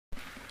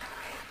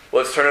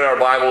Let's turn in our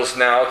Bibles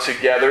now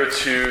together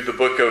to the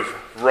book of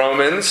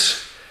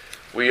Romans.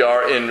 We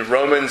are in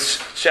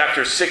Romans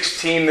chapter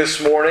 16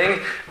 this morning,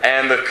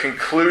 and the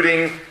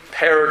concluding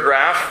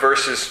paragraph,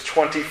 verses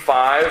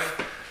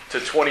 25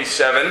 to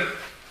 27.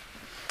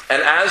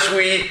 And as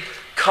we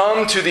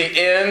come to the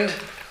end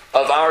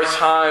of our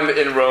time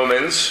in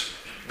Romans,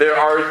 there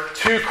are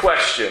two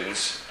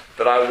questions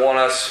that I want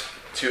us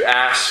to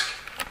ask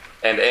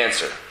and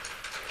answer.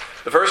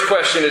 The first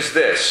question is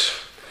this: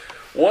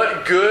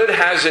 what good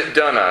has it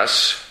done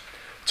us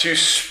to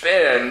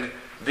spend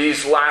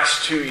these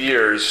last 2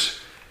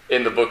 years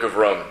in the book of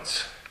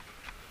Romans?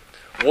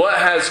 What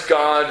has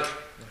God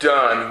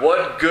done?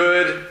 What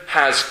good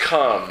has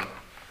come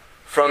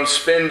from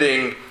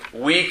spending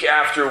week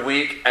after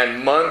week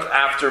and month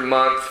after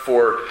month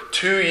for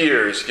 2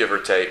 years, give or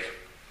take,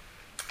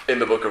 in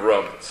the book of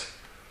Romans?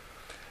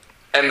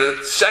 And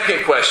the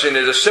second question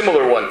is a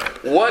similar one.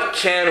 What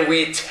can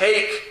we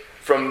take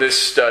from this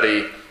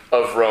study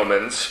of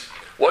Romans?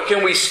 What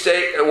can we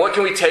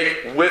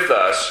take with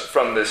us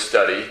from this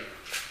study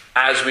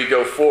as we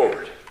go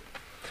forward?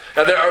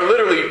 Now, there are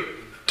literally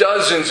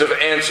dozens of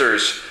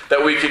answers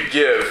that we could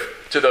give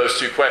to those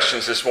two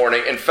questions this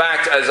morning. In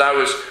fact, as I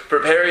was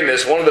preparing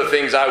this, one of the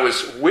things I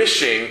was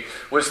wishing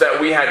was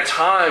that we had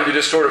time to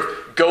just sort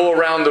of go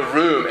around the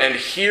room and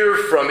hear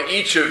from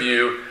each of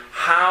you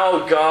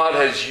how God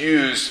has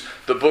used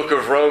the book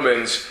of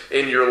Romans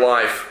in your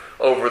life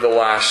over the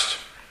last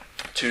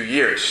 2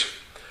 years.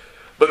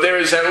 But there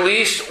is at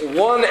least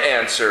one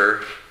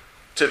answer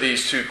to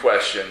these two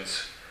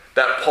questions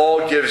that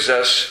Paul gives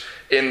us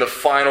in the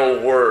final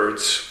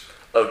words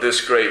of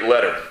this great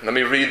letter. Let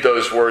me read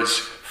those words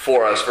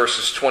for us,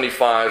 verses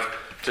 25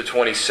 to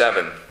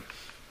 27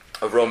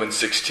 of Romans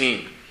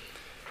 16.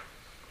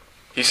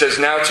 He says,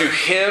 "Now to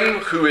him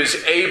who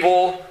is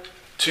able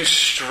to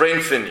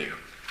strengthen you,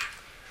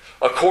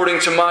 according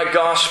to my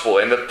gospel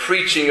and the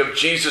preaching of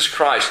Jesus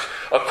Christ,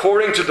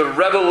 according to the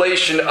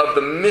revelation of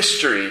the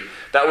mystery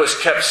that was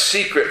kept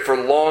secret for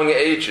long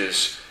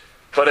ages,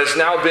 but has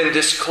now been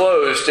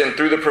disclosed and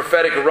through the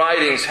prophetic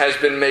writings has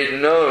been made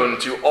known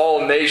to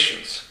all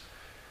nations,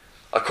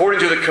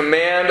 according to the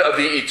command of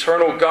the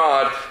eternal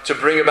God to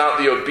bring about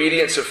the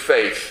obedience of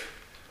faith.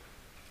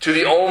 To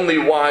the only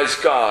wise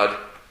God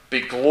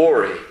be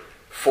glory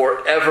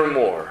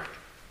forevermore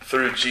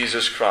through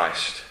Jesus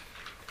Christ.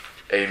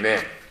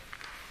 Amen."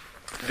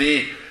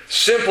 The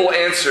simple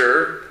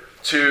answer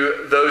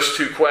to those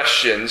two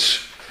questions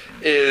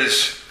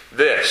is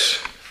this: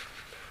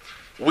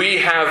 we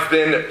have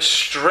been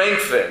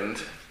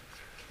strengthened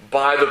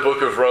by the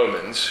book of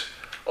Romans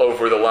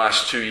over the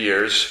last 2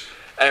 years.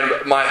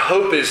 And my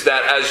hope is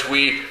that as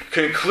we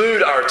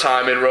conclude our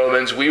time in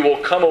Romans, we will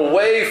come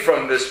away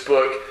from this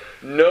book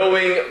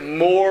knowing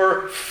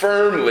more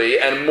firmly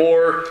and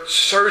more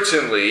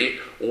certainly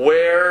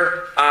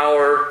where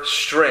our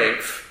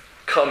strength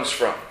comes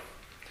from.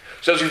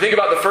 So as we think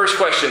about the first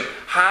question,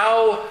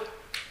 how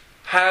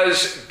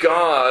has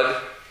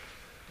God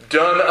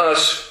done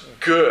us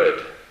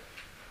good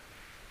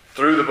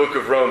through the book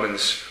of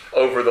Romans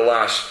over the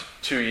last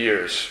 2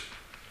 years?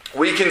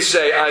 We can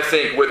say, I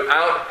think,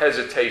 without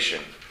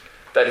hesitation,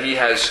 that he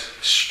has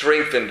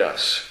strengthened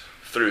us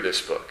through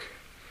this book.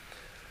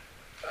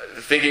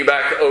 Thinking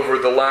back over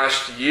the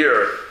last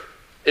year,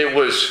 it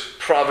was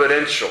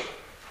providential.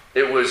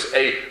 It was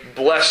a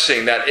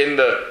blessing that in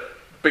the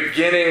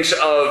beginnings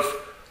of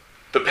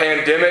the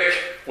pandemic,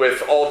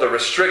 with all the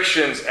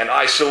restrictions and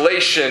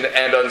isolation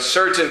and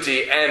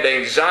uncertainty and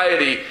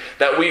anxiety,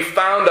 that we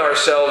found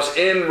ourselves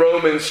in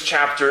Romans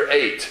chapter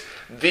 8,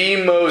 the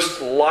most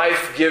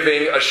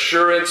life-giving,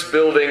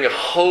 assurance-building,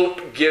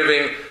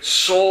 hope-giving,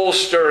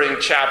 soul-stirring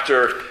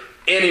chapter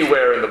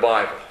anywhere in the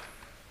Bible.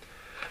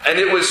 And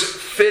it was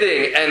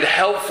fitting and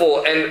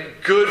helpful and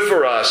good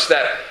for us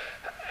that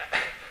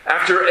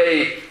after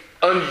an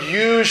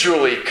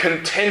unusually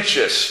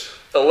contentious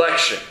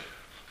election,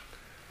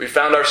 we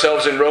found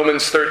ourselves in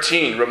Romans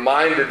 13,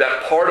 reminded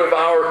that part of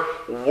our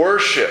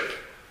worship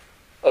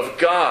of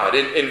God,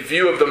 in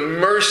view of the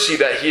mercy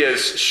that he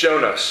has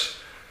shown us,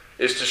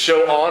 is to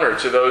show honor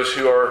to those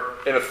who are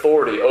in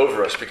authority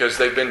over us because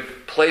they've been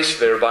placed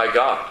there by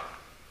God.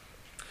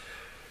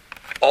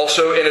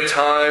 Also in a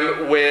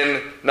time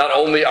when not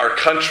only our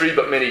country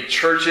but many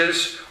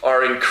churches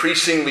are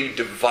increasingly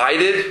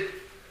divided,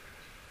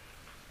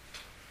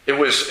 it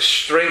was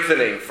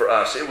strengthening for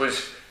us. It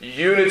was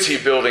unity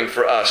building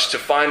for us to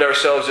find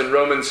ourselves in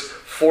Romans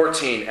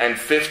 14 and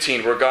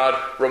 15, where God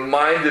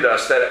reminded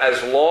us that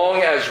as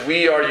long as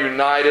we are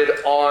united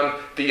on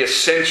the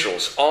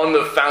essentials, on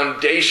the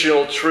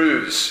foundational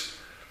truths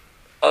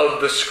of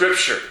the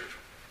Scripture,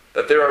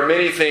 that there are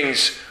many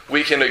things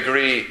we can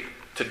agree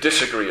to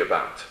disagree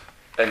about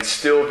and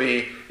still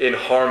be in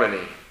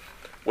harmony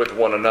with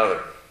one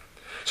another.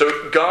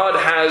 So God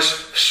has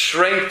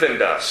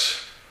strengthened us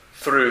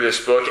through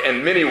this book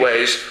in many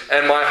ways,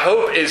 and my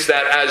hope is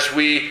that as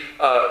we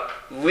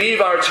leave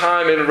our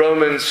time in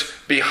Romans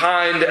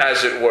behind,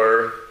 as it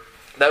were,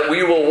 that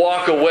we will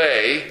walk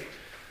away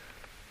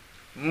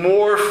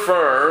more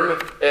firm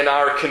in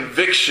our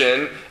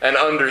conviction and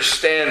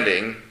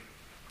understanding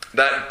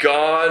that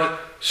God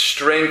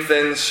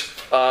strengthens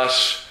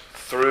us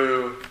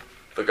through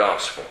the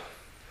gospel.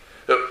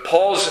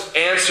 Paul's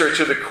answer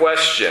to the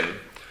question,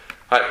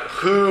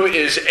 who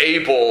is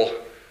able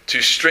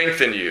to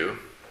strengthen you,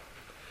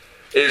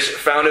 is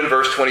found in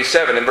verse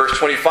 27. In verse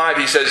 25,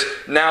 he says,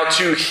 now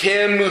to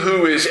him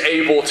who is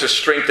able to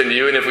strengthen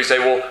you. And if we say,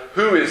 well,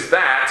 who is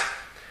that?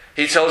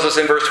 He tells us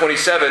in verse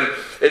 27,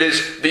 it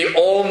is the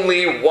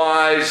only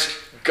wise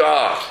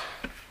God.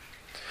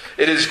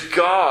 It is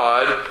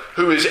God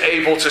who is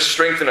able to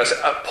strengthen us.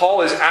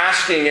 Paul is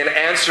asking and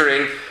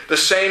answering the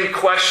same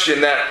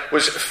question that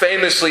was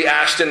famously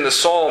asked in the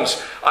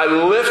Psalms. I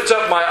lift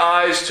up my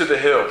eyes to the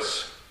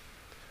hills.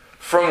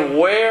 From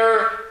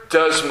where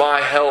does my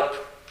help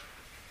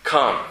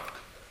come?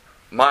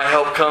 My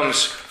help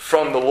comes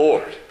from the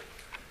Lord,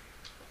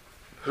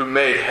 who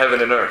made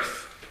heaven and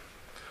earth.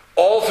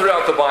 All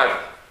throughout the Bible,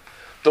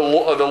 the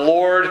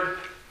Lord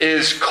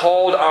is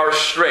called our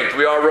strength.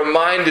 We are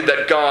reminded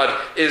that God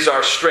is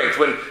our strength.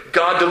 When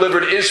God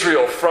delivered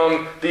Israel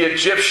from the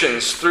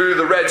Egyptians through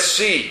the Red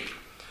Sea,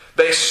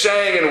 they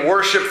sang and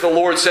worshiped the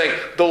Lord, saying,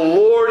 the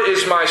Lord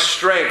is my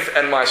strength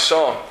and my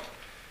song,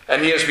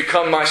 and He has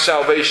become my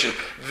salvation.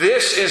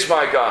 This is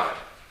my God,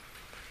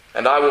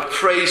 and I will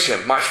praise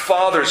Him, my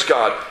Father's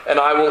God, and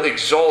I will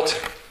exalt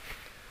Him.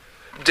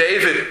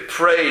 David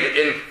prayed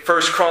in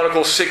 1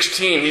 Chronicles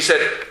 16. He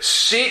said,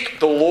 seek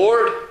the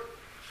Lord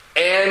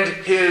and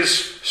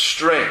His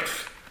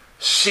strength.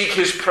 Seek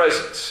His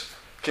presence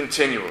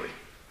continually.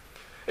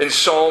 In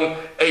Psalm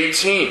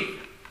 18,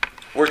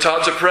 we're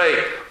taught to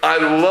pray, I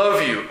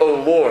love you,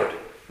 O Lord,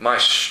 my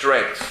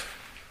strength.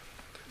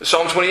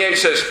 Psalm 28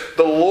 says,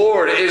 the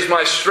Lord is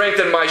my strength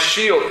and my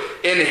shield.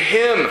 In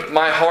Him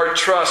my heart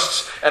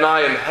trusts, and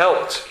I am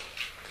helped.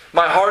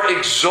 My heart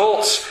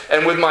exults,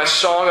 and with my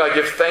song I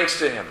give thanks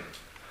to Him.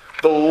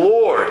 The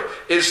Lord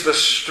is the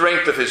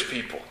strength of His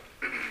people.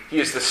 He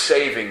is the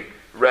saving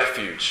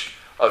refuge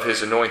of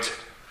His anointed.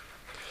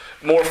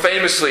 More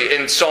famously,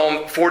 in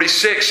Psalm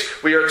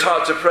 46, we are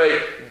taught to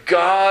pray,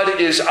 God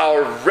is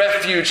our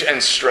refuge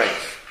and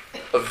strength,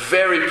 a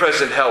very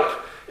present help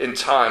in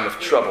time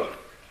of trouble.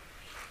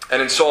 And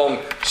in Psalm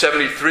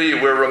 73,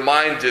 we're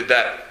reminded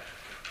that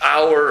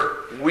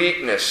our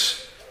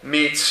weakness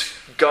meets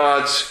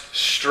God's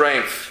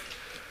strength.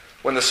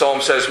 When the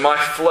psalm says, my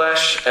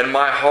flesh and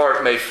my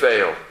heart may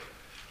fail,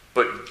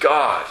 but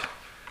God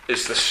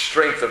is the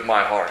strength of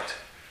my heart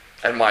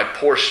and my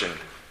portion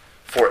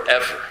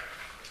forever.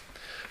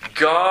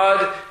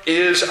 God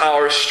is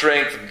our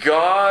strength.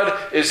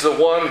 God is the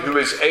one who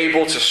is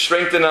able to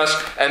strengthen us,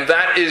 and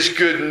that is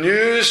good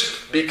news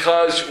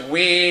because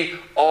we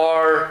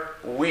are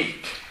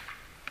weak.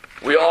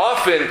 We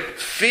often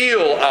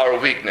feel our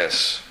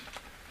weakness,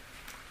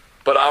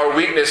 but our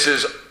weakness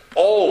is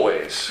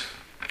always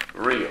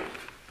real.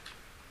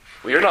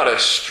 We are not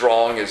as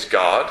strong as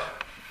God.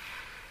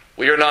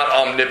 We are not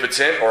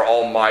omnipotent or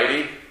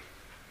almighty.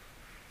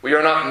 We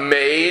are not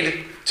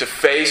made to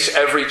face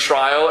every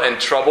trial and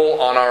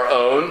trouble on our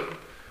own.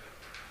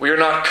 We are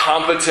not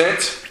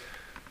competent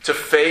to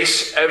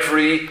face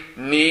every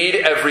need,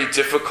 every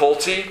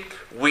difficulty.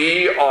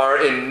 We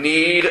are in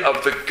need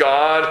of the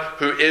God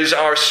who is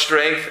our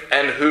strength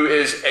and who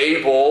is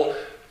able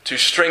to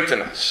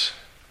strengthen us.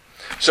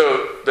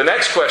 So the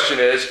next question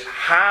is,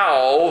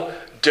 how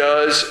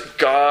does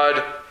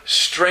God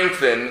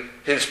strengthen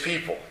His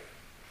people?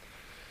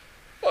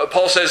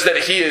 Paul says that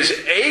He is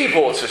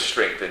able to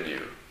strengthen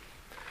you.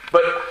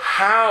 But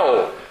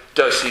how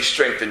does He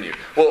strengthen you?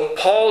 Well,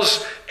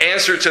 Paul's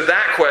answer to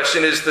that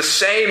question is the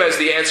same as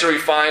the answer we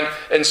find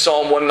in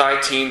Psalm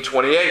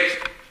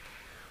 119:28,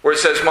 where it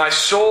says, my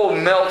soul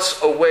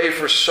melts away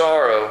for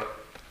sorrow.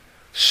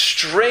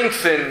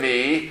 Strengthen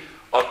me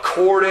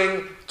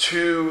according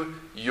to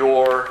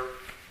your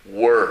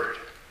word.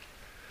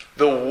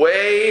 The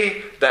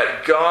way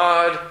that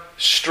God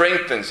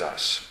strengthens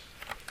us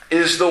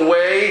is the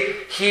way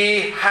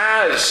He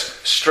has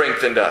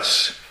strengthened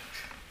us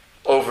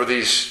over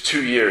these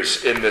 2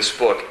 years in this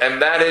book.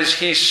 And that is,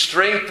 He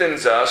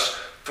strengthens us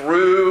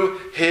through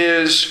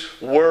His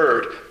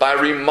word, by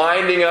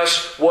reminding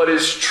us what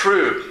is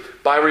true,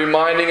 by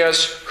reminding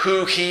us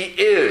who He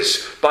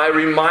is, by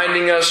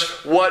reminding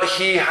us what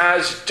He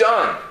has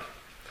done.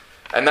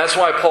 And that's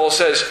why Paul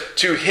says,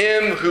 to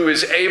Him who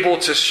is able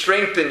to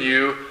strengthen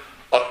you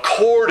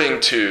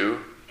according to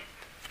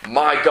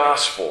my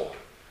gospel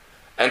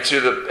and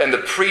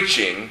the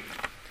preaching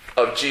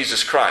of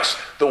Jesus Christ.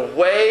 The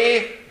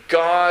way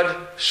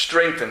God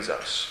strengthens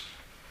us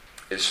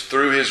is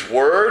through His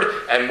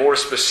word, and more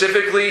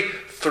specifically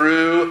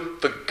through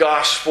the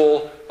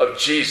gospel of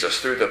Jesus,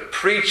 through the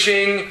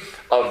preaching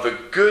of the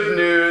good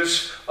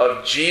news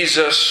of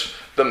Jesus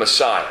the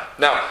Messiah.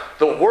 Now,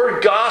 the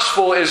word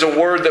gospel is a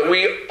word that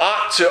we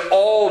ought to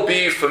all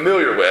be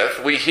familiar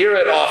with. We hear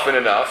it often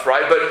enough,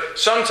 right? But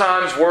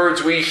sometimes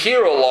words we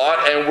hear a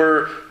lot and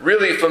we're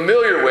really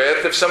familiar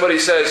with. If somebody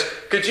says,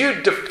 could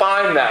you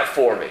define that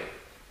for me?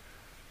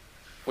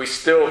 we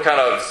still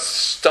kind of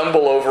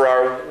stumble over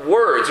our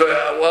words.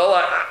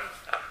 Well,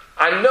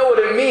 I know what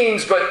it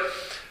means, but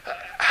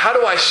how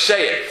do I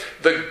say it?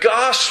 The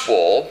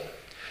gospel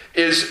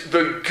is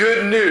the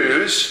good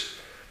news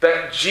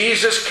that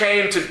Jesus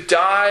came to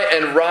die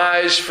and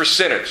rise for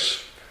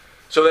sinners,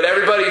 so that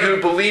everybody who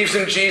believes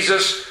in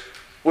Jesus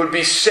would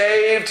be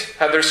saved,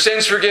 have their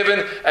sins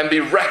forgiven, and be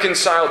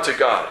reconciled to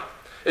God.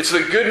 It's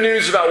the good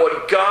news about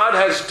what God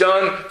has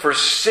done for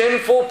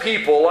sinful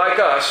people like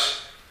us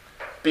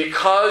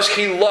because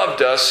He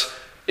loved us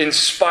in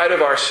spite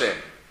of our sin.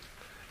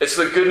 It's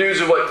the good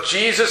news of what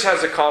Jesus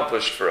has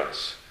accomplished for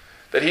us.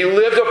 That He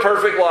lived a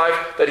perfect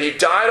life, that He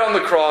died on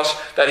the cross,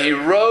 that He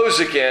rose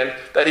again,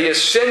 that He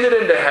ascended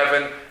into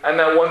heaven, and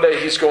that one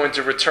day He's going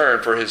to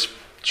return for His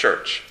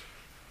church.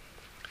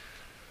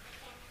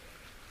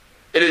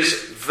 It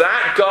is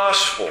that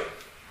gospel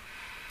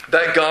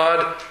that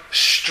God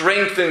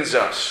strengthens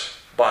us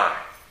by.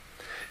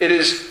 It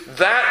is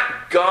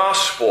that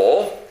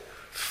gospel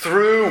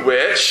through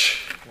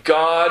which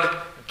God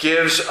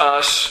gives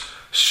us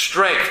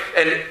strength.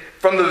 And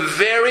from the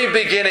very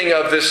beginning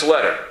of this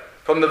letter,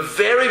 from the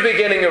very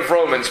beginning of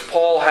Romans,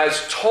 Paul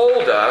has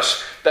told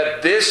us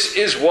that this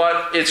is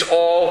what it's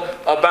all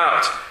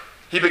about.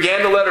 He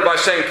began the letter by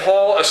saying,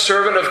 Paul, a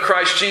servant of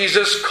Christ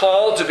Jesus,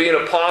 called to be an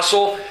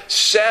apostle,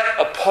 set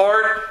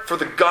apart for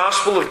the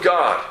gospel of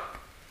God,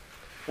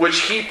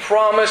 which He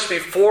promised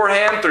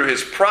beforehand through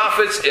His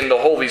prophets in the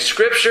Holy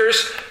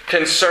Scriptures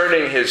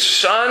concerning His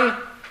Son,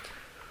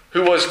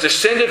 who was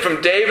descended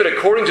from David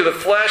according to the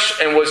flesh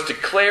and was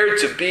declared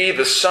to be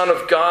the Son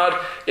of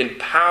God in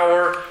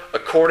power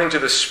according to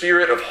the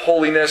Spirit of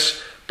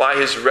holiness by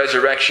His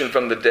resurrection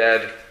from the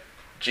dead,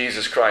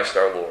 Jesus Christ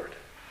our Lord.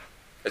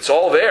 It's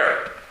all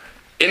there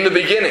in the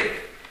beginning.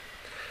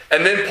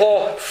 And then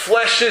Paul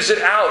fleshes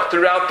it out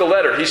throughout the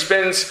letter. He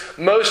spends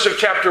most of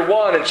chapter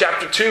 1 and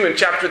chapter 2 and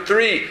chapter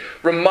 3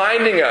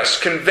 reminding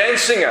us,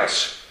 convincing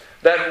us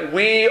that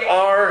we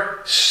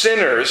are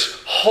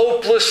sinners,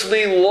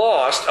 hopelessly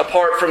lost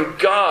apart from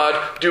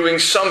God doing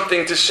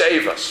something to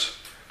save us.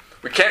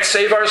 We can't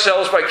save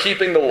ourselves by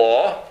keeping the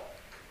law.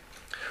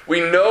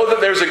 We know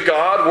that there's a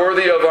God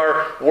worthy of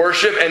our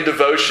worship and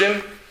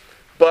devotion,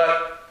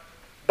 but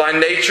by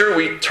nature,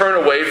 we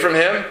turn away from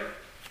Him,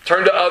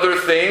 turn to other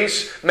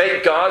things,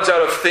 make gods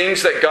out of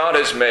things that God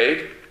has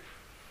made.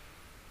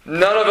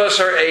 None of us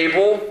are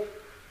able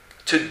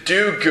to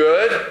do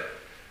good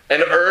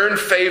and earn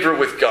favor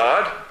with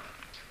God.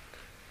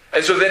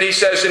 And so then he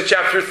says in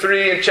chapter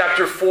 3 and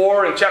chapter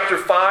 4 and chapter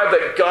 5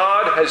 that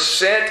God has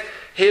sent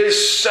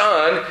His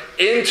Son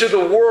into the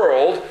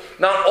world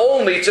not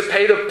only to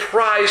pay the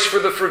price for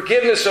the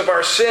forgiveness of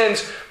our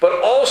sins,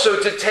 but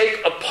also to take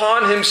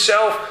upon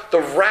Himself the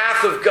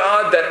wrath of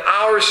God that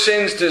our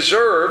sins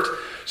deserved,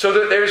 so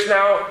that there's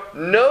now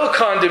no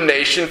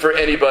condemnation for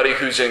anybody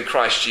who's in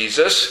Christ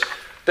Jesus.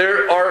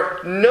 There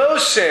are no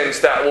sins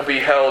that will be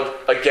held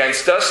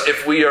against us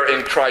if we are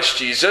in Christ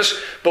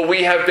Jesus, but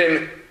we have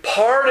been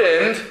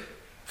pardoned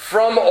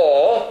from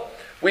all.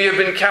 We have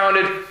been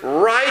counted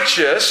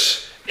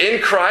righteous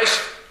in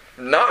Christ,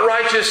 not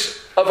righteous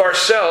of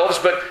ourselves,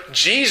 but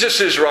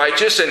Jesus is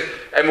righteous,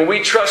 and when we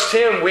trust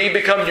Him, we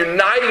become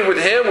united with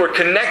Him, we're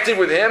connected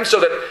with Him, so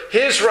that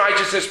His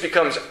righteousness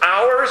becomes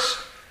ours,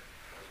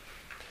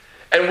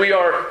 and we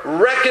are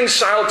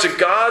reconciled to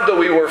God, though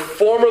we were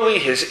formerly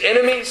His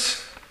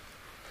enemies.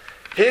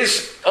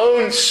 His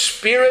own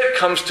Spirit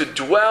comes to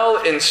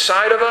dwell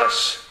inside of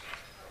us.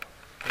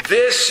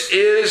 This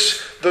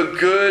is the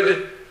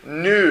good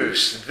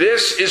news.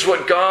 This is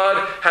what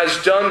God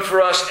has done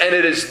for us, and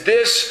it is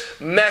this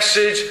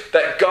message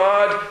that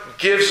God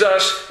gives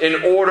us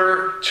in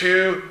order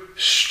to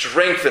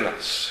strengthen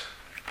us.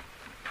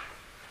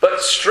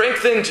 But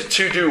strengthened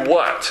to do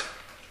what?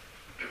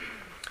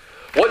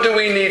 What do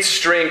we need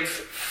strength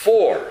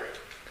for?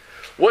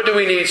 What do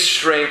we need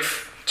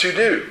strength to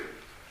do?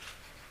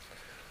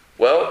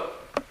 Well,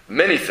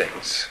 many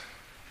things.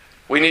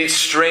 We need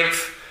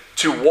strength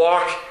to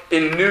walk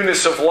in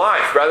newness of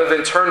life rather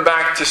than turn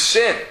back to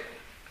sin.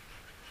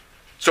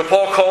 So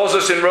Paul calls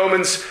us in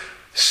Romans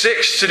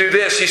 6 to do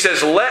this. He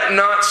says, "Let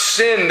not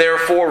sin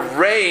therefore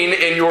reign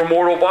in your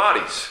mortal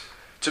bodies,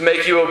 to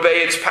make you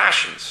obey its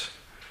passions.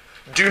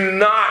 Do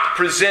not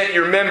present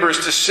your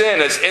members to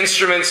sin as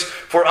instruments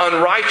for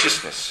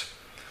unrighteousness,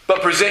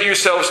 but present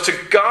yourselves to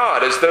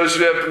God as those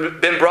who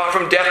have been brought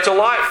from death to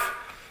life,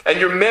 and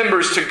your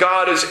members to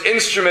God as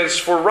instruments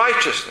for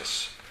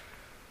righteousness."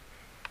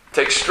 It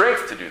takes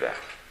strength to do that.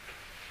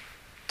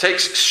 It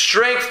takes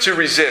strength to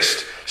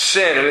resist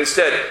sin and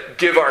instead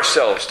give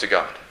ourselves to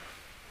God.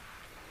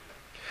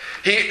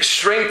 He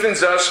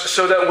strengthens us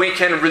so that we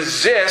can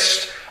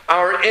resist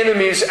our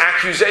enemy's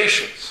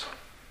accusations.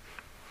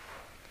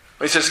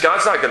 He says,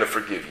 God's not going to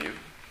forgive you.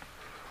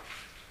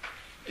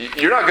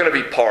 You're not going to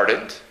be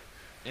pardoned.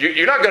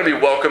 You're not going to be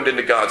welcomed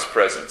into God's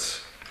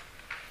presence.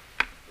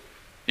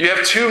 You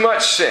have too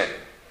much sin,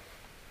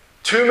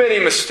 too many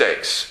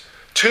mistakes,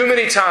 too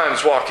many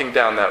times walking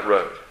down that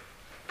road.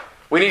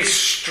 We need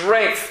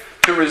strength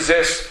to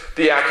resist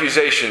the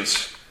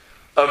accusations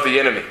of the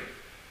enemy.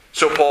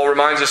 So Paul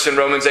reminds us in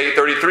Romans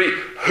 8:33,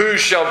 who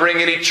shall bring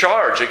any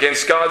charge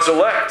against God's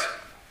elect?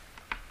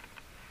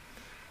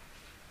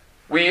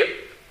 We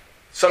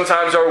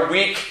sometimes are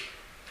weak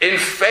in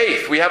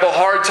faith. We have a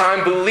hard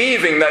time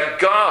believing that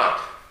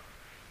God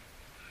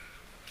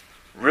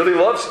really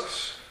loves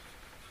us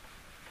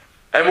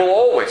and will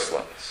always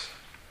love us.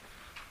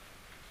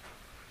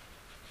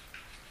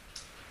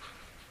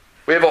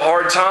 We have a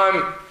hard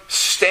time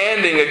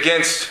standing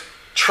against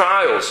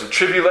trials and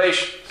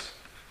tribulations.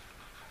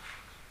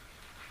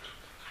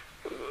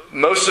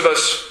 Most of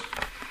us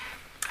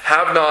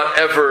have not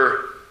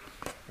ever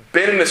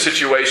been in a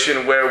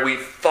situation where we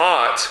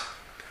thought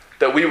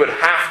that we would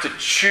have to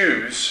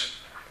choose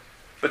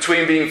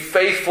between being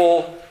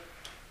faithful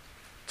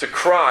to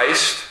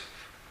Christ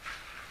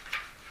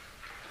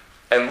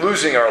and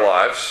losing our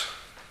lives,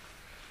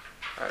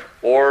 right,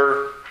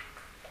 or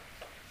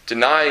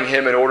denying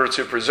Him in order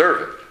to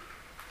preserve it.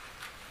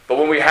 But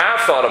when we have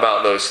thought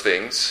about those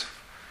things,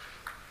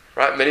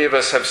 right, many of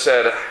us have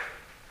said,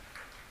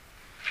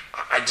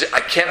 I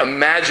can't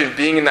imagine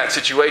being in that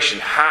situation.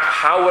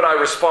 How would I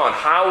respond?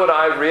 How would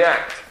I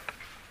react?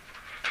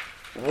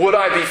 Would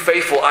I be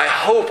faithful? I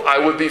hope I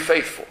would be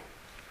faithful.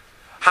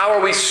 How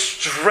are we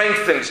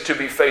strengthened to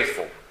be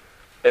faithful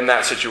in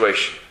that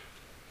situation?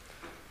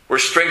 We're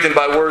strengthened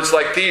by words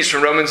like these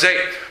from Romans 8.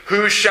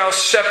 Who shall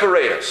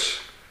separate us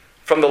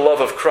from the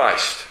love of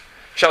Christ?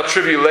 Shall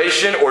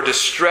tribulation or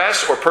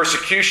distress or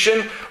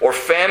persecution or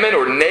famine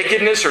or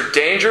nakedness or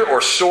danger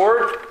or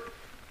sword?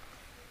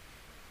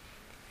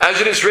 As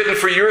it is written,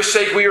 for your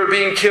sake we are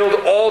being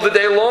killed all the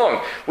day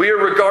long. We are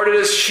regarded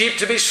as sheep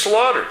to be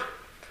slaughtered.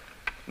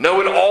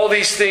 No, in all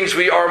these things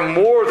we are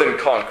more than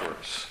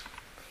conquerors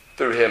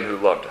through Him who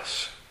loved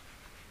us.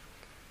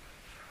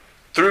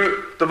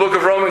 Through the book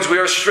of Romans, we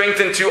are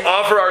strengthened to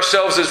offer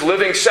ourselves as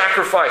living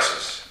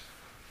sacrifices.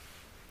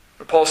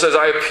 Paul says,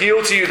 I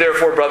appeal to you,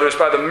 therefore, brothers,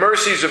 by the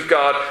mercies of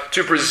God,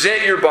 to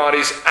present your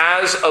bodies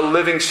as a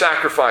living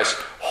sacrifice,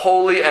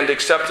 holy and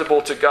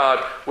acceptable to God,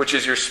 which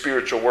is your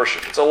spiritual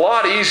worship. It's a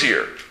lot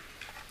easier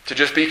to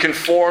just be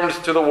conformed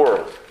to the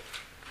world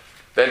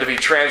than to be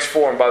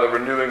transformed by the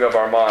renewing of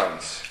our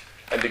minds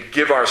and to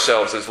give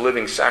ourselves as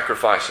living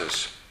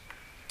sacrifices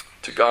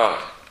to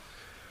God.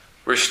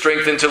 We're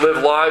strengthened to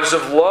live lives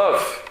of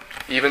love,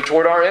 even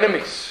toward our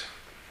enemies.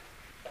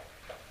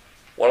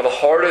 One of the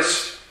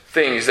hardest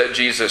things that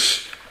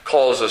Jesus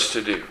calls us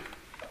to do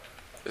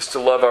is to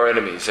love our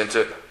enemies and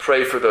to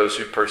pray for those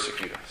who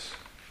persecute us.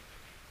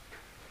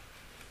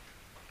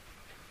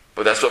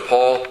 But that's what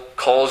Paul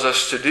calls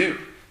us to do.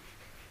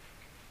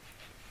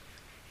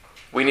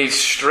 We need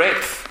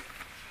strength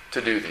to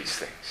do these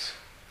things.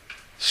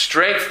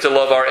 Strength to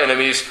love our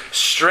enemies,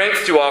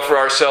 strength to offer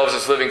ourselves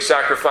as living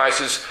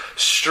sacrifices,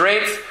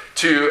 strength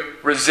to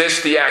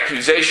resist the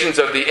accusations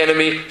of the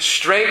enemy,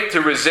 strength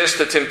to resist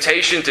the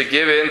temptation to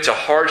give in to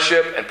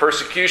hardship and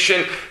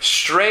persecution,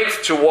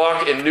 strength to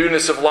walk in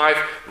newness of life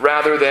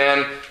rather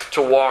than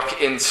to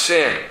walk in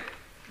sin.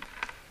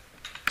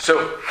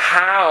 So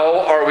how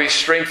are we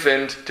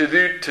strengthened to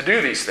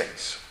do these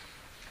things?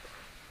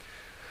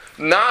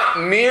 Not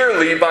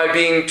merely by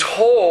being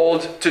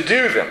told to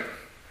do them.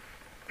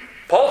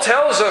 Paul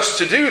tells us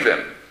to do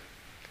them,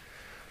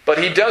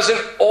 but he doesn't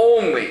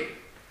only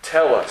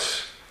tell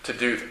us to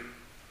do them.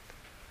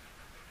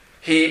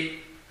 He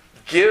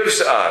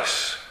gives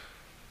us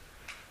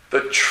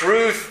the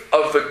truth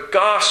of the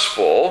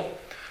gospel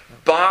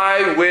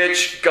by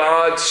which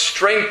God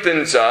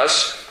strengthens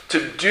us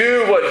to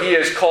do what He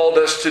has called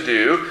us to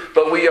do,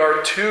 but we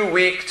are too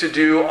weak to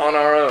do on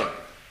our own.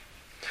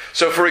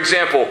 So, for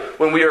example,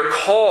 when we are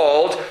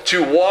called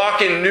to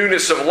walk in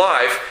newness of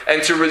life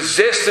and to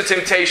resist the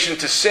temptation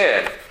to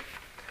sin,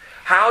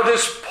 how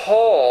does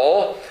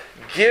Paul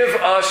give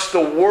us the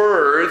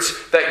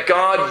words that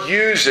God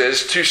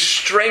uses to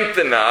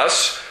strengthen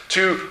us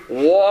to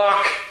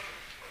walk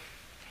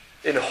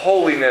in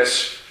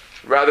holiness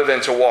rather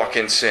than to walk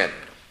in sin?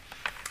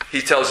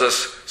 He tells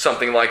us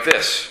something like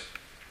this.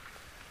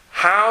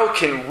 How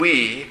can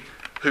we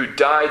who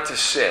died to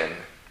sin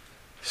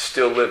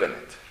still live in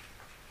it?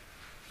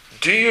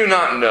 Do you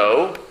not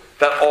know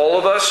that all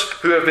of us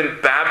who have been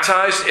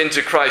baptized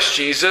into Christ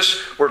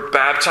Jesus were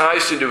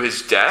baptized into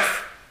His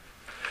death?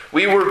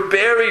 We were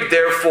buried,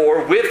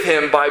 therefore, with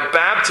Him by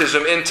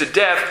baptism into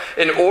death,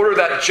 in order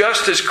that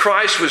just as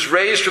Christ was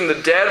raised from the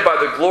dead by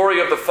the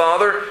glory of the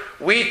Father,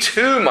 we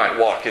too might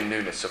walk in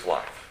newness of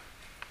life.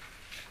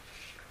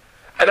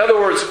 In other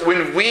words,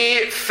 when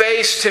we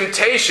face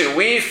temptation,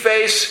 we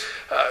face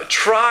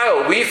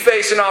trial, we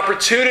face an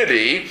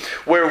opportunity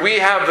where we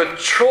have the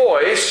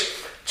choice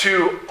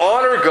to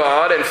honor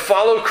God and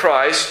follow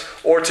Christ,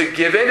 or to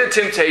give in to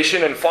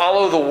temptation and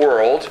follow the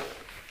world,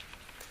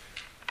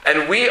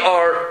 and we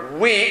are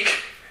weak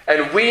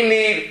and we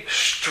need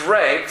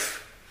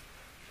strength,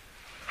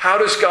 how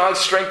does God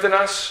strengthen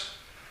us?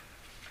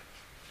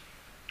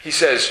 He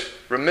says,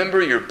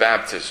 remember your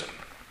baptism.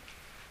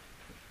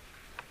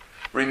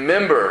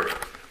 Remember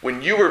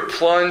when you were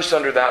plunged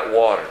under that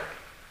water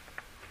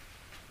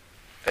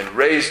and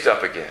raised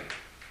up again.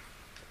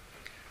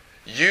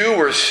 you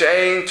were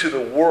saying to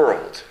the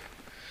world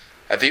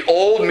that the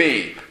old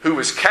me, who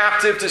was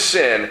captive to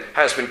sin,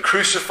 has been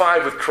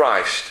crucified with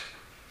Christ,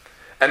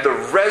 and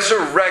the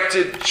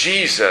resurrected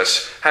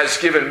Jesus has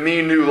given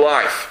me new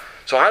life.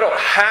 So I don't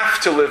have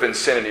to live in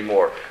sin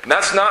anymore. And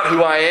that's not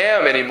who I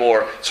am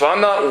anymore. So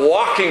I'm not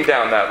walking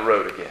down that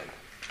road again.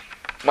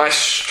 My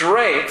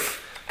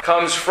strength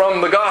comes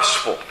from the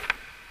gospel.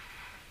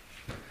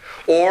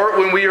 Or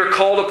when we are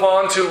called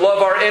upon to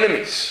love our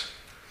enemies.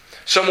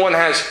 Someone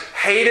has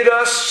hated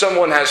us,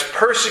 someone has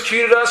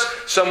persecuted us,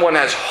 someone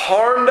has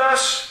harmed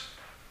us.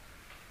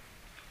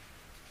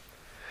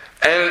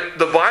 And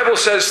the Bible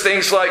says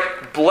things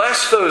like,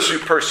 bless those who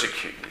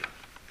persecute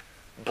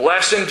you.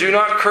 Bless and do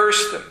not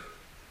curse them.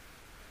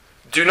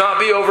 Do not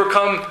be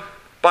overcome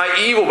by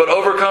evil, but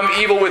overcome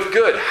evil with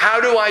good.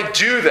 How do I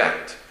do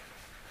that?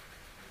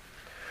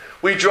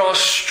 We draw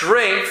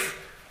strength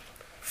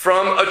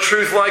from a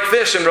truth like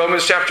this in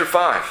Romans chapter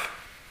 5.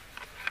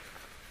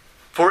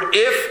 For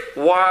if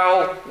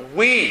while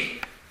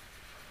we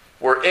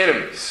were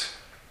enemies,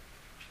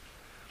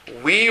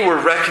 we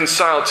were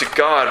reconciled to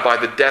God by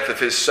the death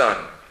of His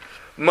Son,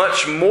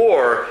 much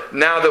more,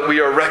 now that we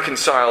are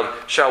reconciled,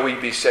 shall we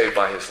be saved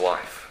by His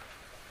life.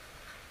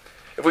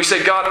 If we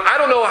say, God, I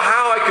don't know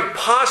how I could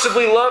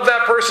possibly love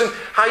that person,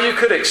 how you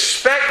could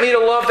expect me to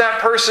love that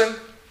person.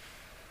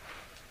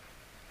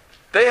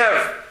 They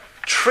have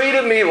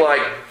treated me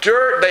like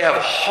dirt. They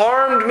have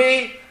harmed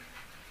me.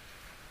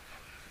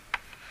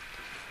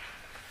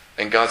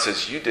 And God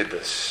says, you did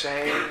the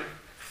same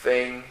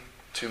thing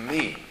to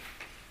me.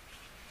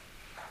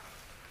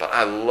 But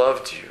I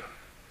loved you.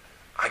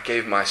 I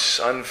gave my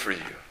Son for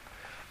you.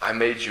 I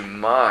made you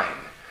mine.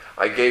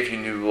 I gave you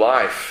new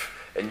life.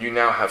 And you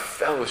now have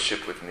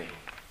fellowship with me.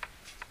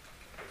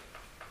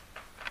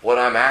 What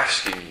I'm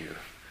asking you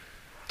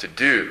to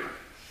do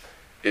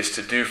is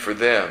to do for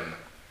them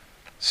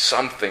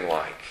something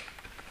like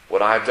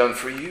what I've done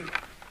for you.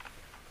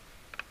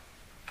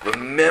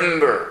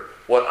 Remember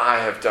what I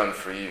have done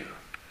for you,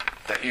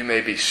 that you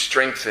may be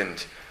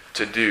strengthened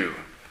to do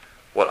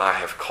what I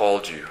have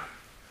called you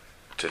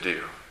to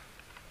do.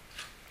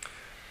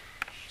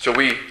 So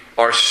we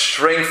are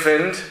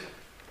strengthened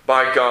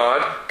by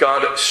God.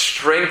 God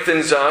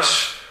strengthens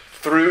us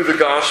through the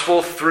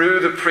gospel, through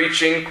the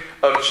preaching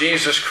of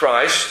Jesus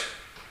Christ.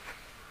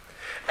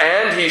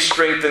 And He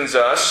strengthens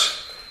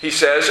us, He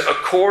says,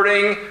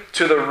 according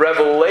to the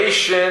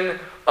revelation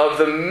of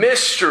the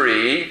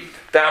mystery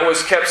that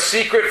was kept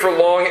secret for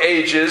long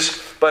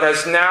ages, but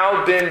has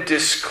now been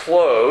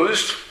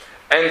disclosed,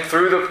 and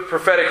through the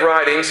prophetic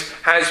writings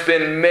has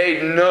been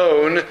made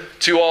known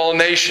to all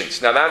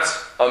nations. Now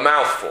that's a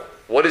mouthful.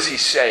 What is he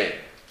saying?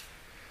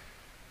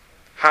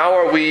 How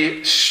are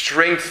we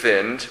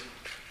strengthened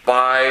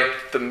by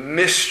the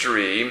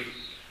mystery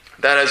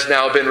that has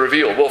now been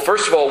revealed? Well,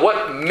 first of all,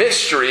 what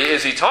mystery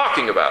is he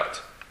talking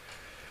about?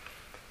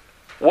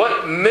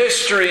 What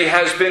mystery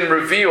has been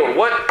revealed?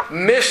 What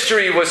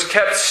mystery was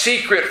kept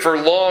secret for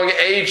long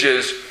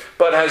ages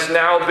but has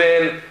now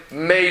been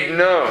made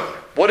known?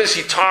 What is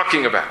he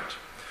talking about?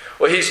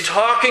 Well, he's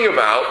talking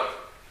about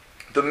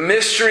the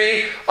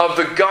mystery of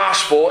the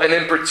gospel, and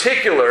in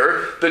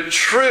particular, the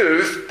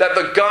truth that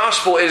the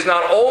gospel is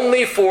not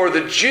only for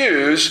the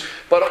Jews,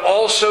 but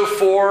also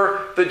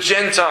for the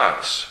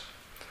Gentiles.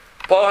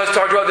 Paul has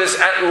talked about this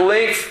at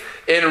length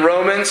in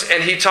Romans,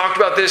 and he talked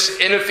about this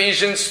in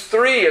Ephesians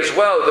 3 as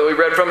well, that we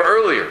read from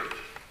earlier.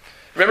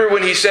 Remember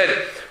when he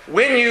said,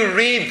 when you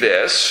read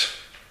this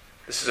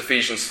is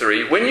Ephesians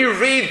 3, when you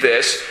read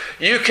this,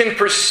 you can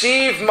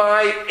perceive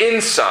my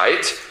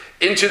insight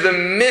into the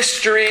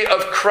mystery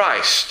of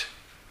Christ,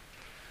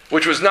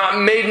 which was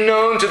not made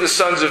known to the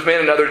sons of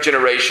men in other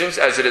generations,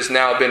 as it has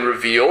now been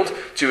revealed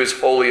to His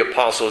holy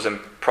apostles and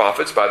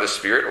prophets by the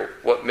Spirit.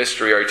 What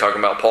mystery are you talking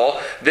about, Paul?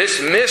 This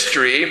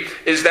mystery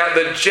is that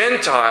the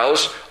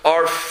Gentiles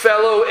are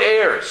fellow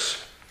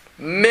heirs,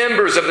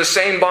 members of the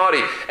same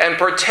body, and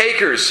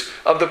partakers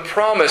of the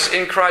promise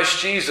in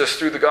Christ Jesus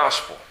through the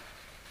gospel.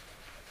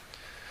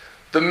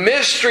 The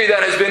mystery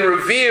that has been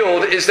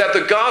revealed is that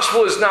the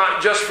gospel is not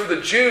just for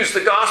the Jews,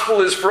 the gospel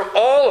is for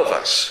all of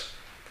us.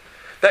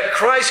 That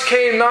Christ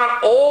came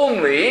not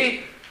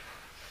only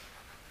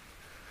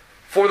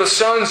for the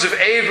sons of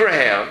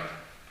Abraham,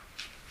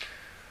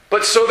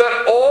 but so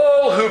that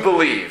all who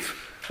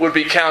believe would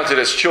be counted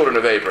as children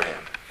of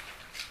Abraham.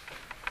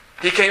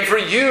 He came for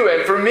you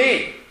and for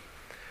me.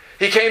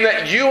 He came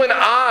that you and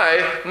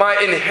I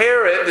might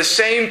inherit the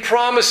same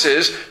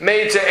promises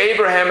made to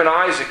Abraham and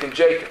Isaac and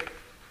Jacob.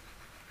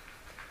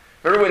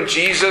 Remember when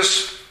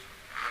Jesus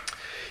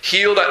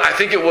healed, I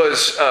think it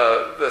was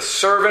the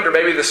servant or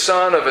maybe the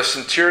son of a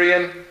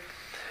centurion,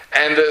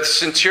 and the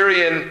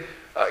centurion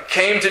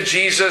came to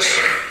Jesus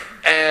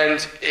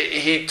and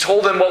he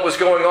told him what was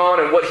going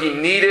on and what he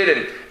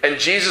needed, and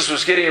Jesus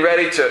was getting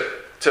ready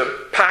to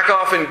pack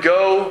off and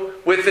go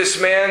with this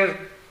man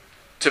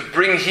to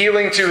bring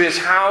healing to his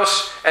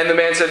house, and the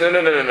man said,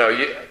 no,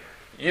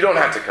 you don't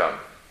have to come.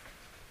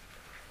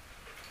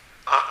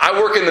 I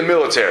work in the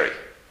military.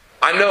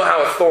 I know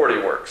how authority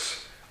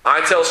works.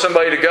 I tell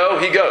somebody to go,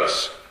 he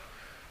goes.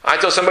 I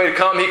tell somebody to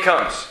come, he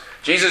comes.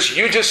 Jesus,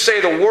 you just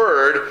say the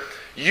word,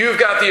 you've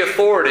got the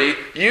authority,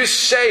 you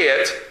say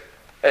it,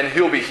 and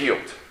he'll be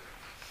healed.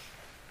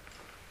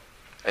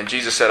 And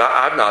Jesus said,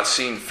 I've not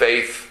seen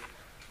faith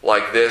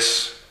like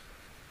this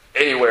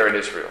anywhere in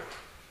Israel.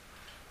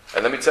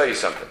 And let me tell you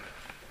something.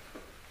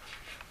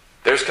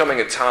 There's coming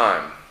a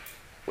time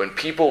when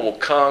people will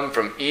come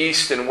from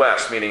east and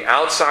west, meaning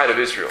outside of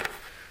Israel.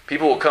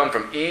 People will come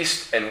from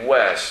east and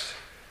west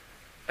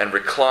and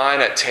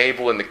recline at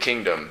table in the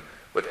kingdom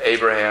with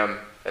Abraham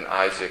and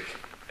Isaac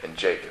and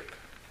Jacob.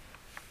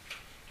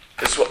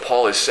 This is what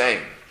Paul is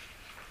saying.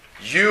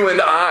 You and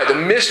I, the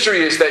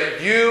mystery is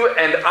that you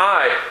and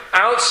I,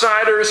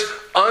 outsiders,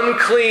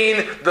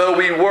 unclean though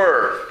we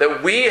were,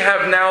 that we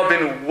have now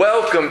been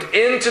welcomed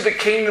into the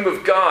kingdom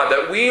of God,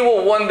 that we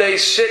will one day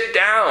sit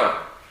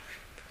down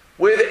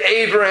with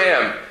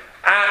Abraham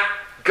at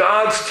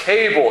God's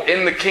table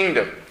in the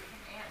kingdom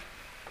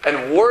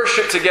and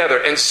worship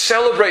together and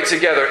celebrate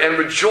together and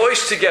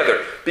rejoice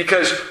together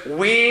because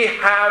we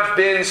have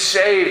been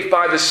saved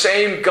by the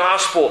same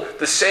gospel,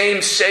 the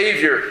same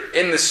Savior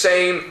in the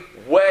same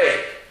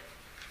way.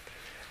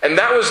 And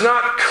that was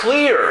not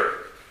clear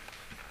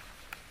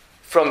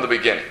from the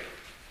beginning.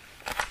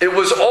 It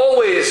was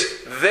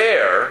always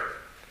there,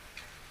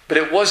 but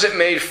it wasn't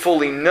made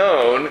fully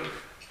known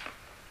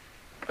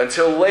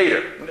until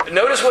later.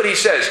 Notice what he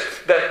says,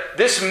 that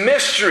this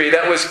mystery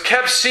that was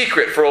kept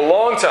secret for a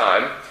long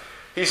time,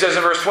 he says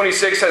in verse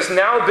 26, has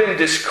now been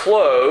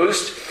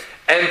disclosed,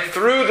 and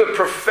through the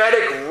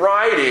prophetic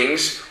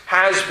writings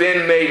has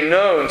been made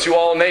known to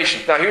all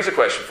nations. Now here's a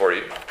question for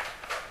you.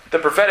 The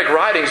prophetic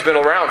writing's been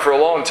around for a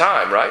long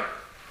time, right?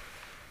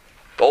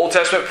 The Old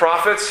Testament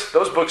prophets,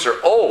 those books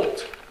are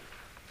old.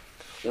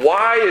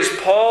 Why is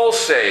Paul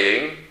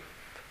saying,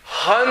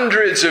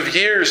 hundreds of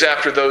years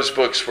after those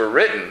books were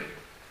written,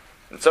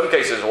 in some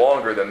cases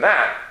longer than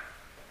that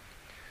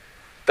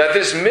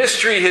this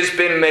mystery has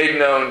been made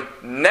known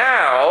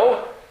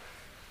now,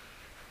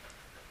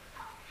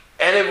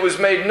 and it was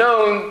made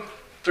known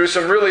through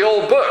some really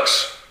old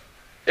books?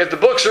 If the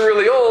books are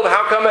really old,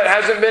 how come it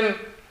hasn't been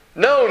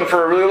known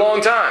for a really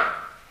long time?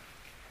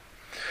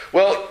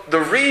 Well, the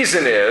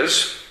reason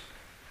is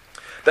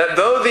that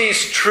though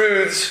these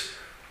truths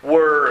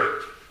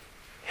were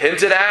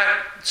hinted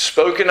at,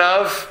 spoken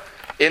of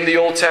in the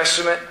Old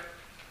Testament,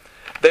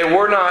 they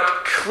were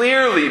not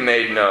clearly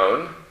made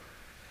known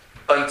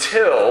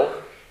until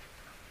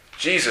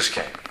Jesus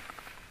came.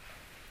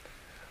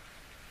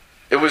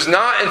 It was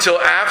not until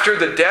after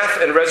the death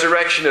and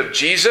resurrection of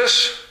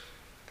Jesus,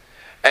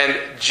 and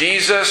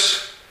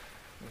Jesus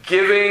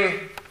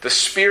giving the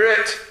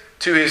Spirit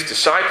to his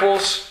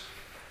disciples,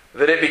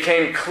 that it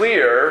became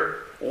clear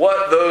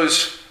what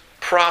those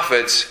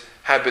prophets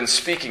had been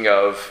speaking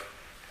of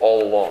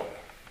all along.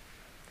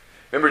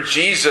 Remember,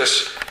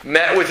 Jesus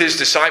met with his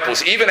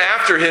disciples even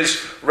after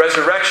his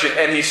resurrection,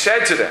 and he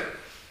said to them,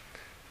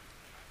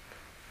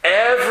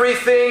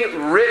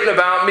 everything written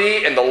about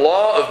me in the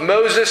law of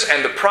Moses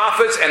and the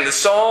prophets and the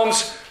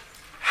Psalms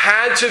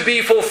had to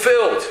be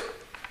fulfilled.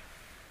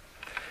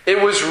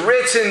 It was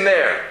written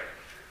there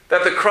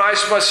that the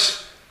Christ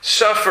must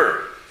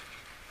suffer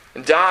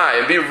and die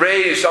and be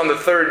raised on the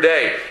third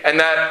day, and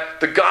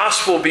that the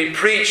gospel be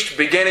preached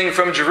beginning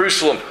from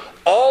Jerusalem.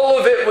 All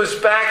of it was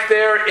back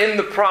there in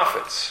the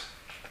prophets.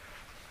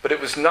 But it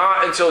was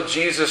not until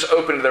Jesus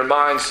opened their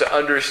minds to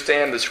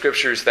understand the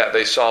scriptures that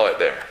they saw it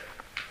there.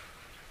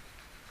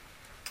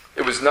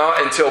 It was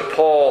not until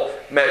Paul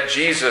met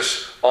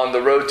Jesus on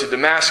the road to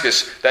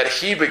Damascus that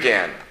he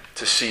began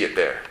to see it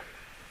there.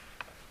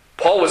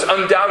 Paul was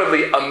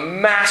undoubtedly a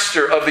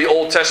master of the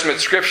Old Testament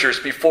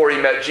scriptures before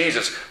he met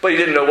Jesus, but he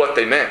didn't know what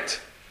they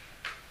meant.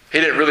 He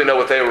didn't really know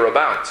what they were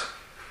about.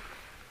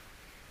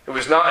 It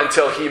was not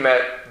until he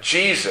met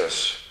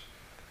Jesus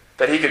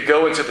that he could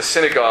go into the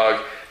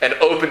synagogue and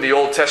open the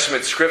Old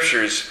Testament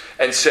scriptures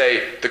and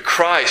say, the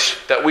Christ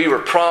that we were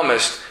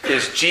promised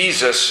is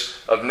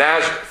Jesus of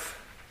Nazareth.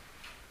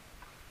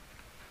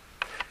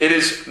 It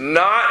is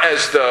not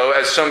as though,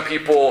 as some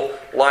people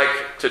like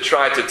to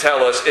try to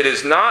tell us, it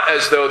is not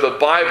as though the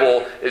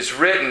Bible is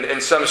written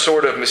in some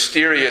sort of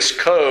mysterious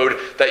code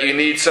that you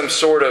need some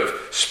sort of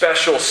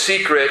special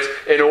secret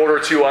in order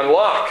to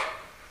unlock.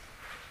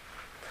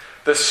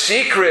 The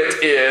secret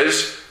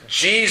is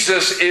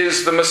Jesus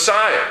is the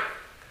Messiah.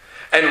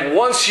 And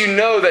once you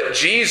know that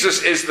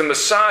Jesus is the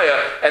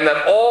Messiah and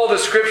that all the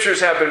scriptures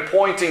have been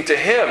pointing to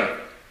him,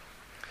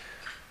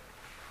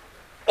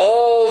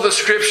 all the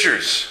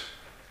scriptures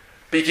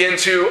begin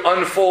to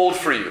unfold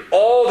for you.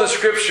 All the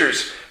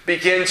scriptures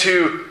begin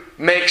to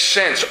make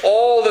sense.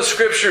 All the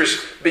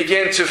scriptures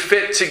begin to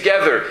fit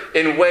together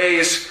in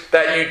ways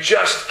that you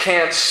just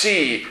can't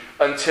see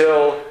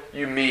until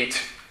you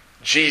meet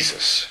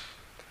Jesus.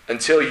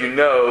 Until you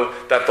know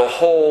that the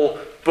whole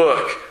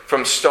book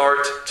from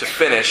start to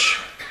finish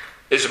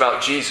is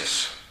about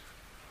Jesus.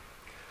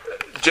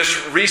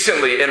 Just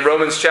recently in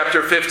Romans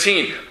chapter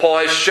 15, Paul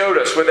has showed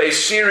us with a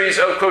series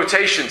of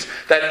quotations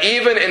that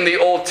even in the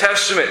Old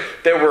Testament,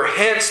 there were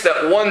hints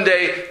that one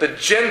day the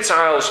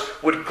Gentiles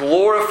would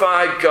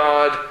glorify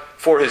God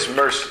for his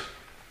mercy.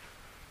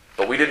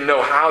 But we didn't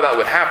know how that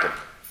would happen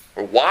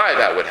or why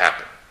that would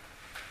happen.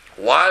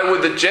 Why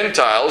would the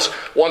Gentiles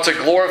want to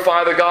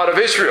glorify the God of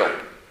Israel?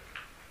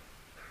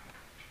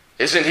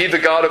 Isn't he the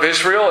God of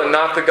Israel and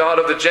not the God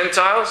of the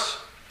Gentiles?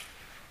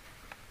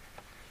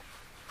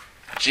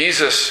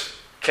 Jesus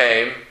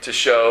came to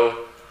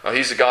show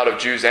he's the God of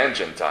Jews and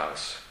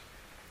Gentiles.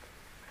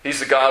 He's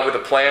the God with a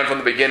plan from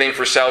the beginning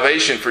for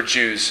salvation for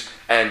Jews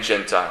and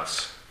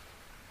Gentiles.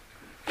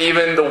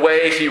 Even the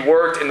way he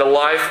worked in the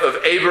life of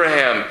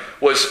Abraham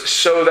was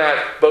so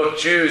that both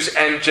Jews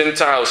and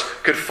Gentiles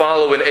could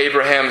follow in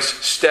Abraham's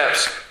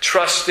steps,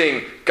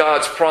 trusting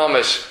God's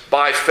promise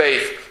by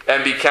faith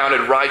and be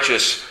counted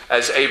righteous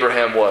as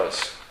Abraham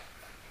was.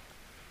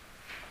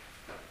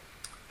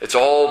 It's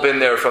all been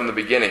there from the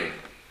beginning.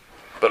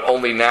 But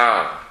only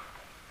now,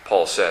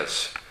 Paul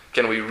says,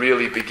 can we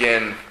really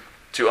begin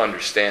to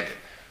understand it.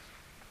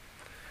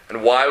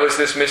 And why was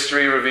this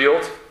mystery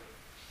revealed?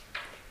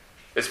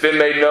 It's been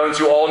made known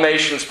to all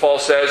nations, Paul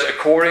says,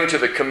 according to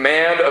the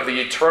command of the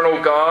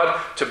eternal God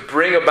to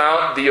bring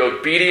about the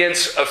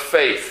obedience of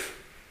faith.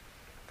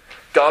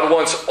 God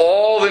wants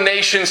all the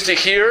nations to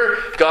hear.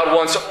 God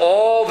wants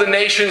all the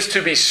nations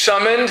to be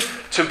summoned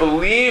to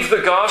believe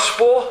the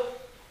gospel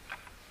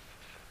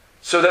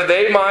so that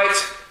they might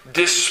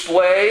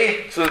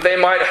display, so that they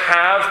might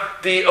have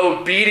the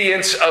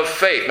obedience of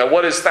faith. Now,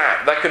 what is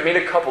that? That could mean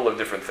a couple of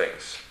different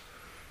things.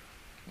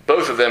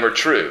 Both of them are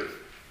true.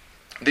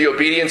 The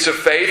obedience of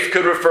faith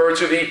could refer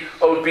to the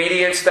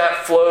obedience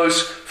that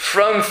flows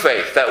from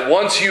faith. That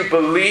once you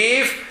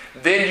believe,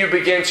 then you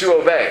begin to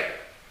obey.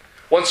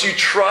 Once you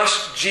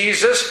trust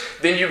Jesus,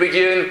 then you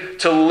begin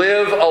to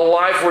live a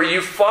life where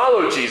you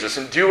follow Jesus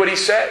and do what he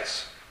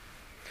says.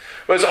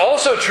 But it's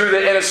also true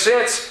that in a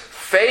sense,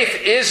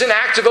 faith is an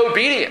act of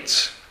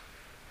obedience.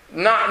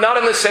 Not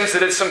in the sense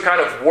that it's some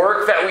kind of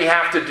work that we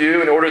have to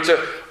do in order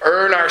to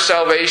earn our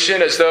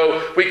salvation, as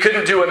though we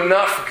couldn't do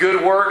enough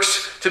good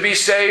works to be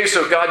saved,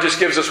 so God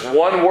just gives us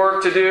one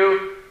work to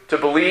do, to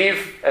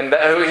believe, and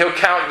he'll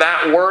count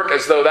that work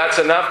as though that's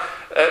enough.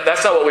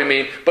 That's not what we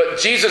mean. But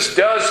Jesus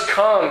does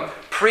come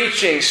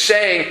preaching,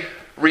 saying,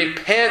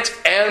 repent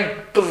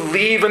and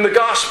believe in the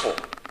gospel.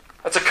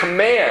 That's a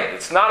command.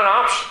 It's not an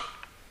option.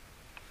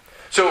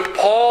 So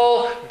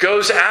Paul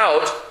goes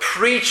out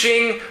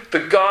preaching the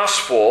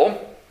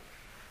gospel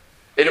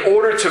in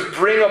order to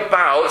bring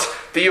about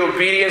the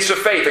obedience of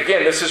faith.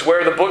 Again, this is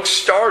where the book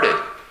started.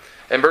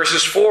 In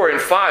verses 4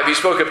 and 5, he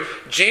spoke of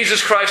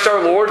Jesus Christ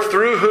our Lord,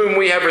 through whom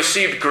we have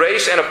received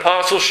grace and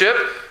apostleship.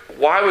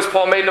 Why was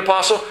Paul made an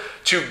apostle?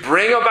 To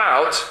bring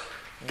about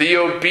the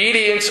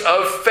obedience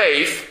of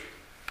faith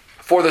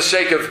for the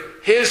sake of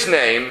his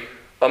name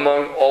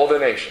among all the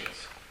nations.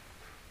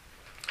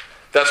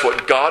 That's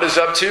what God is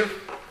up to.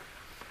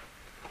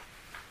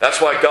 That's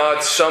why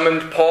God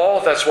summoned Paul.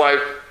 That's why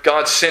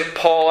God sent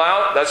Paul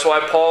out. That's why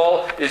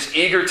Paul is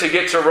eager to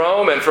get to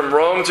Rome and from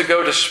Rome to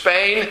go to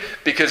Spain,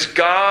 because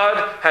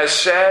God has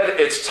said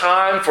it's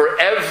time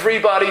for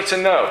everybody to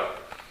know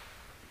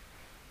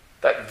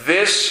that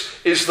this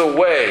is the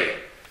way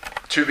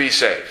to be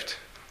saved.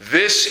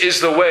 This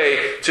is the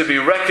way to be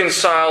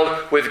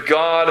reconciled with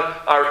God,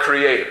 our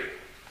Creator.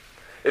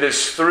 It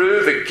is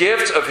through the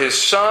gift of his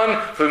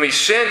Son, whom he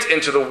sent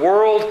into the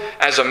world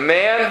as a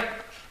man,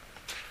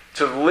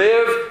 to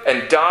live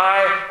and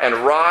die and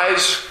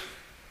rise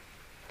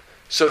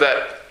so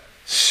that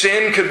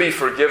sin could be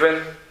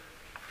forgiven,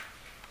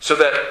 so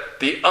that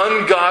the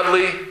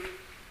ungodly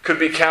could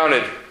be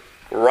counted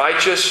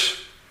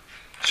righteous,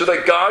 so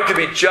that God could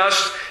be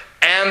just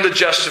and the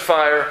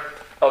justifier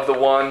of the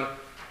one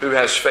who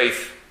has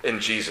faith in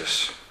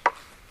Jesus.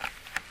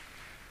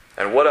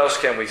 And what else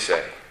can we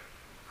say?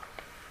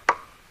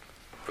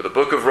 For the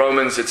book of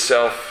Romans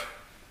itself,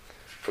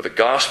 for the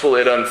gospel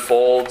it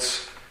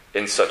unfolds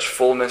in such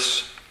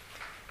fullness,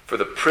 for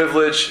the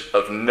privilege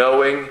of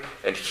knowing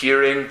and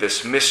hearing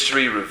this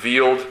mystery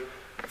revealed,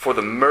 for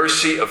the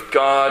mercy of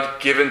God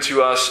given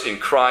to us in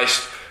Christ,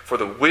 for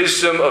the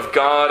wisdom of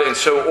God in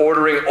so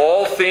ordering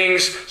all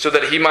things so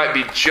that he might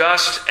be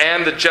just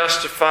and the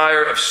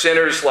justifier of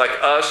sinners like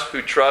us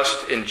who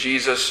trust in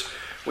Jesus,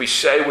 we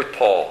say with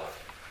Paul,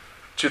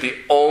 to the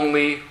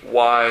only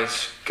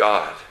wise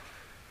God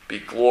be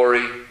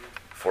glory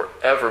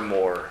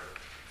forevermore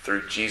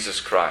through Jesus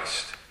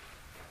Christ.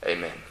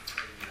 Amen.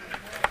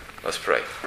 Let's pray.